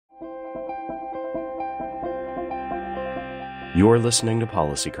You're listening to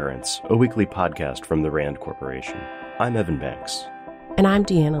Policy Currents, a weekly podcast from the RAND Corporation. I'm Evan Banks. And I'm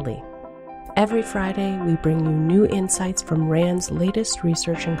Deanna Lee. Every Friday, we bring you new insights from RAND's latest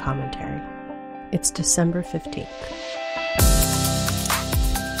research and commentary. It's December 15th.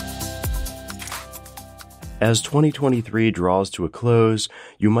 As 2023 draws to a close,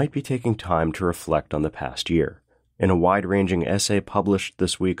 you might be taking time to reflect on the past year. In a wide-ranging essay published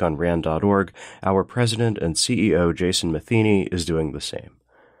this week on RAND.org, our president and CEO Jason Matheny is doing the same.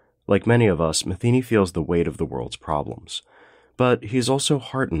 Like many of us, Matheny feels the weight of the world's problems. But he's also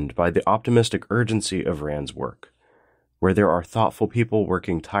heartened by the optimistic urgency of RAND's work. Where there are thoughtful people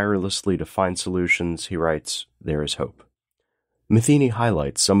working tirelessly to find solutions, he writes, there is hope. Matheny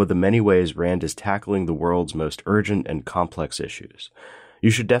highlights some of the many ways RAND is tackling the world's most urgent and complex issues. You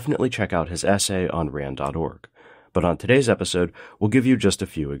should definitely check out his essay on RAND.org. But on today's episode, we'll give you just a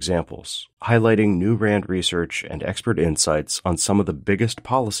few examples, highlighting new RAND research and expert insights on some of the biggest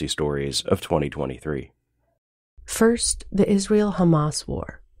policy stories of 2023. First, the Israel-Hamas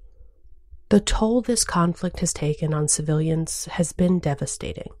war. The toll this conflict has taken on civilians has been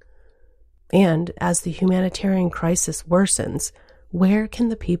devastating. And as the humanitarian crisis worsens, where can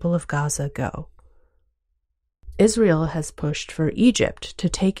the people of Gaza go? Israel has pushed for Egypt to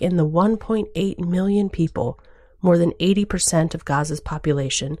take in the 1.8 million people, more than 80% of Gaza's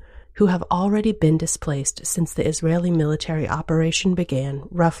population, who have already been displaced since the Israeli military operation began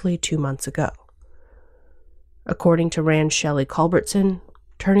roughly 2 months ago. According to RAND's Shelley Culbertson,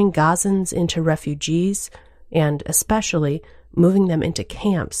 turning Gazans into refugees, and especially moving them into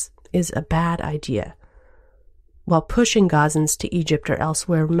camps, is a bad idea. While pushing Gazans to Egypt or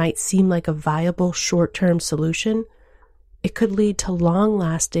elsewhere might seem like a viable short-term solution, it could lead to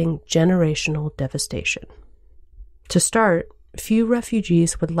long-lasting generational devastation. To start, few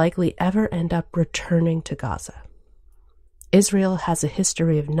refugees would likely ever end up returning to Gaza. Israel has a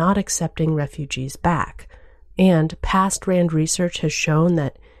history of not accepting refugees back, and past RAND research has shown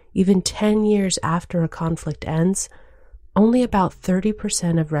that even 10 years after a conflict ends, only about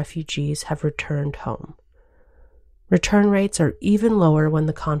 30% of refugees have returned home. Return rates are even lower when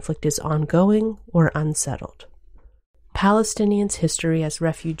the conflict is ongoing or unsettled. Palestinians' history as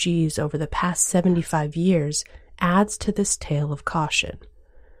refugees over the past 75 years adds to this tale of caution.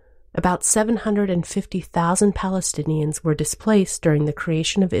 About 750,000 Palestinians were displaced during the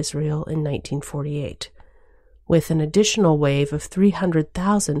creation of Israel in 1948, with an additional wave of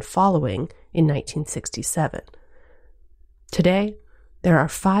 300,000 following in 1967. Today, there are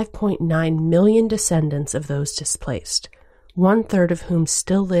 5.9 million descendants of those displaced, 1/3 of whom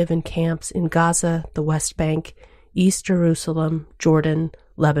still live in camps in Gaza, the West Bank, East Jerusalem, Jordan,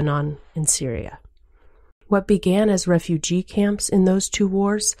 Lebanon, and Syria. What began as refugee camps in those two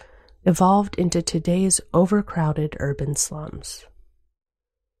wars evolved into today's overcrowded urban slums.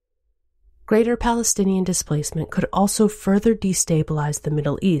 Greater Palestinian displacement could also further destabilize the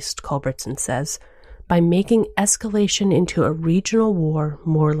Middle East, Culbertson says, by making escalation into a regional war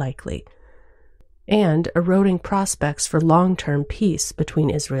more likely, and eroding prospects for long-term peace between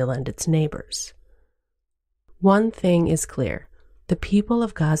Israel and its neighbors. One thing is clear: the people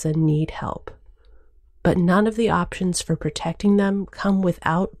of Gaza need help, but none of the options for protecting them come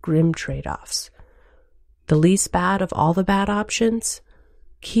without grim trade-offs. The least bad of all the bad options: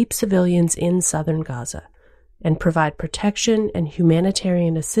 keep civilians in southern Gaza and provide protection and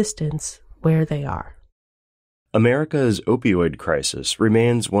humanitarian assistance where they are. America's opioid crisis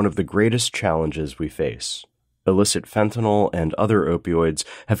remains one of the greatest challenges we face. Illicit fentanyl and other opioids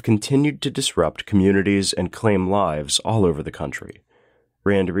have continued to disrupt communities and claim lives all over the country.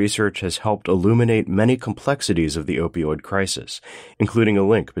 RAND research has helped illuminate many complexities of the opioid crisis, including a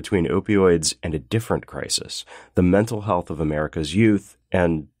link between opioids and a different crisis, the mental health of America's youth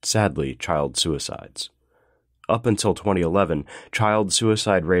and, sadly, child suicides. Up until 2011, child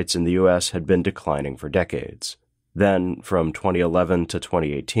suicide rates in the U.S. had been declining for decades. Then, from 2011 to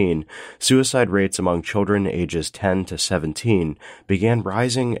 2018, suicide rates among children ages 10 to 17 began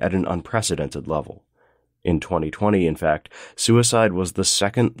rising at an unprecedented level. In 2020, in fact, suicide was the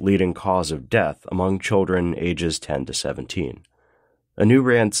second leading cause of death among children ages 10 to 17. A new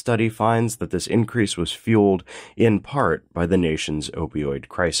RAND study finds that this increase was fueled in part by the nation's opioid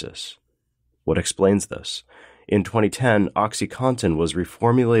crisis. What explains this? In 2010, OxyContin was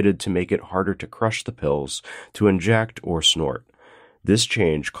reformulated to make it harder to crush the pills, to inject or snort. This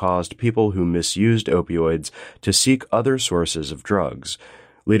change caused people who misused opioids to seek other sources of drugs,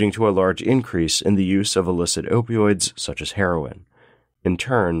 leading to a large increase in the use of illicit opioids such as heroin. In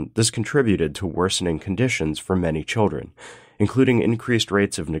turn, this contributed to worsening conditions for many children, including increased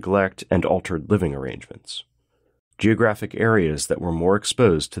rates of neglect and altered living arrangements. Geographic areas that were more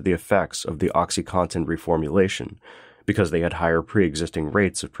exposed to the effects of the OxyContin reformulation, because they had higher pre-existing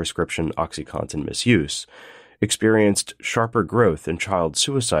rates of prescription OxyContin misuse, experienced sharper growth in child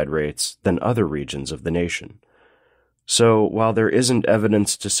suicide rates than other regions of the nation. So, while there isn't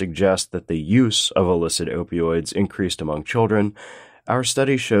evidence to suggest that the use of illicit opioids increased among children, our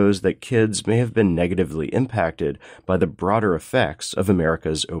study shows that kids may have been negatively impacted by the broader effects of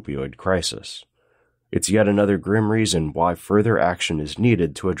America's opioid crisis. It's yet another grim reason why further action is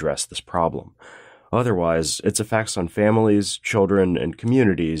needed to address this problem. Otherwise, its effects on families, children, and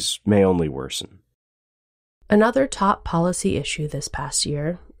communities may only worsen. Another top policy issue this past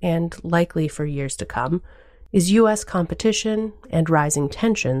year, and likely for years to come, is U.S. competition and rising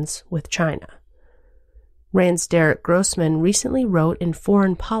tensions with China. RAND's Derek Grossman recently wrote in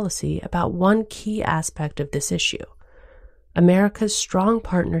Foreign Policy about one key aspect of this issue: America's strong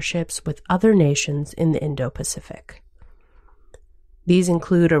partnerships with other nations in the Indo-Pacific. These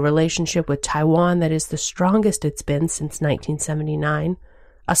include a relationship with Taiwan that is the strongest it's been since 1979,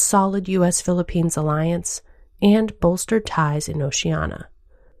 a solid U.S.-Philippines alliance, and bolstered ties in Oceania.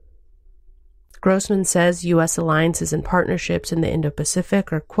 Grossman says U.S. alliances and partnerships in the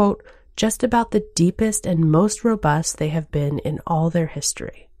Indo-Pacific are, quote, just about the deepest and most robust they have been in all their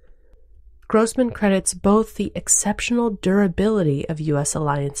history. Grossman credits both the exceptional durability of U.S.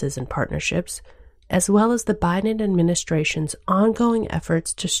 alliances and partnerships, as well as the Biden administration's ongoing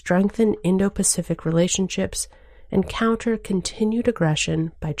efforts to strengthen Indo-Pacific relationships and counter continued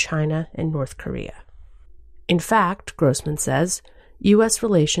aggression by China and North Korea. In fact, Grossman says, U.S.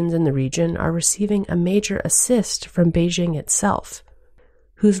 relations in the region are receiving a major assist from Beijing itself,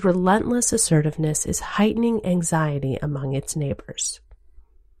 whose relentless assertiveness is heightening anxiety among its neighbors.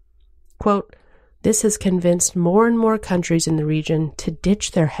 Quote, this has convinced more and more countries in the region to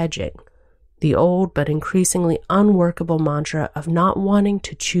ditch their hedging, the old but increasingly unworkable mantra of not wanting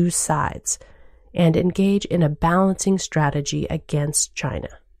to choose sides, and engage in a balancing strategy against China.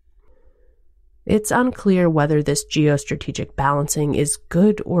 It's unclear whether this geostrategic balancing is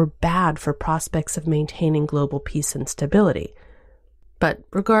good or bad for prospects of maintaining global peace and stability, but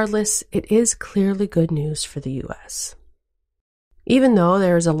regardless, it is clearly good news for the U.S. Even though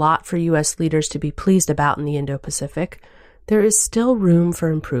there is a lot for U.S. leaders to be pleased about in the Indo-Pacific, there is still room for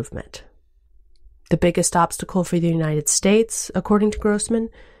improvement. The biggest obstacle for the United States, according to Grossman,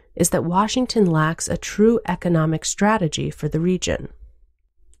 is that Washington lacks a true economic strategy for the region.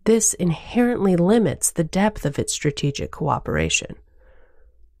 This inherently limits the depth of its strategic cooperation.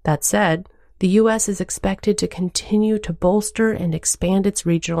 That said, the U.S. is expected to continue to bolster and expand its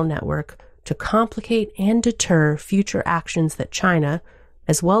regional network to complicate and deter future actions that China,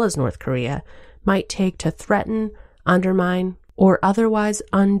 as well as North Korea, might take to threaten, undermine, or otherwise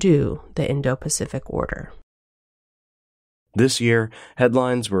undo the Indo-Pacific order. This year,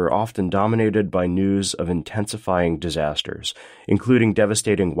 headlines were often dominated by news of intensifying disasters, including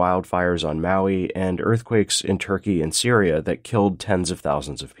devastating wildfires on Maui and earthquakes in Turkey and Syria that killed tens of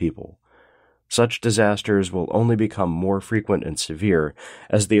thousands of people. Such disasters will only become more frequent and severe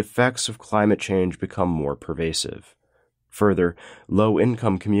as the effects of climate change become more pervasive. Further,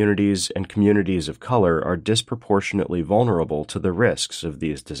 low-income communities and communities of color are disproportionately vulnerable to the risks of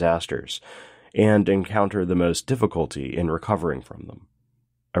these disasters, and encounter the most difficulty in recovering from them.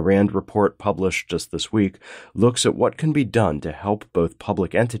 A RAND report published just this week looks at what can be done to help both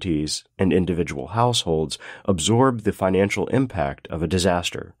public entities and individual households absorb the financial impact of a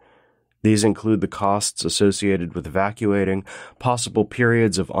disaster. These include the costs associated with evacuating, possible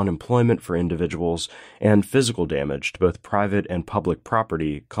periods of unemployment for individuals, and physical damage to both private and public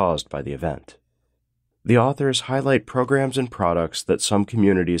property caused by the event. The authors highlight programs and products that some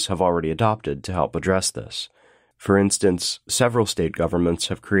communities have already adopted to help address this. For instance, several state governments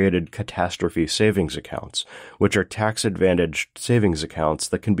have created catastrophe savings accounts, which are tax-advantaged savings accounts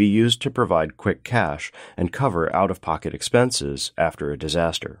that can be used to provide quick cash and cover out-of-pocket expenses after a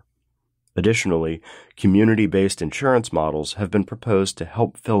disaster. Additionally, community-based insurance models have been proposed to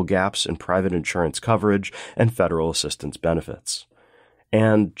help fill gaps in private insurance coverage and federal assistance benefits.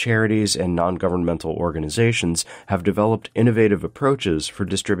 And charities and non-governmental organizations have developed innovative approaches for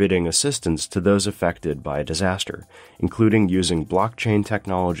distributing assistance to those affected by a disaster, including using blockchain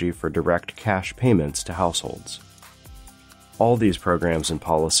technology for direct cash payments to households. All these programs and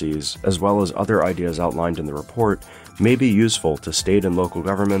policies, as well as other ideas outlined in the report, may be useful to state and local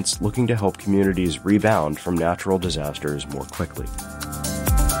governments looking to help communities rebound from natural disasters more quickly.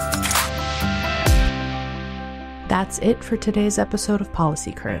 That's it for today's episode of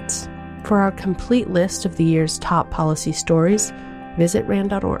Policy Currents. For our complete list of the year's top policy stories, visit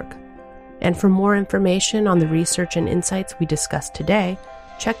RAND.org. And for more information on the research and insights we discussed today,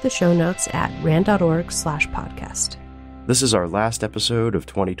 check the show notes at RAND.org/podcast. This is our last episode of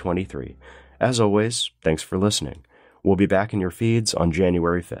 2023. As always, thanks for listening. We'll be back in your feeds on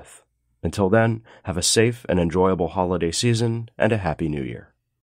January 5th. Until then, have a safe and enjoyable holiday season and a happy new year.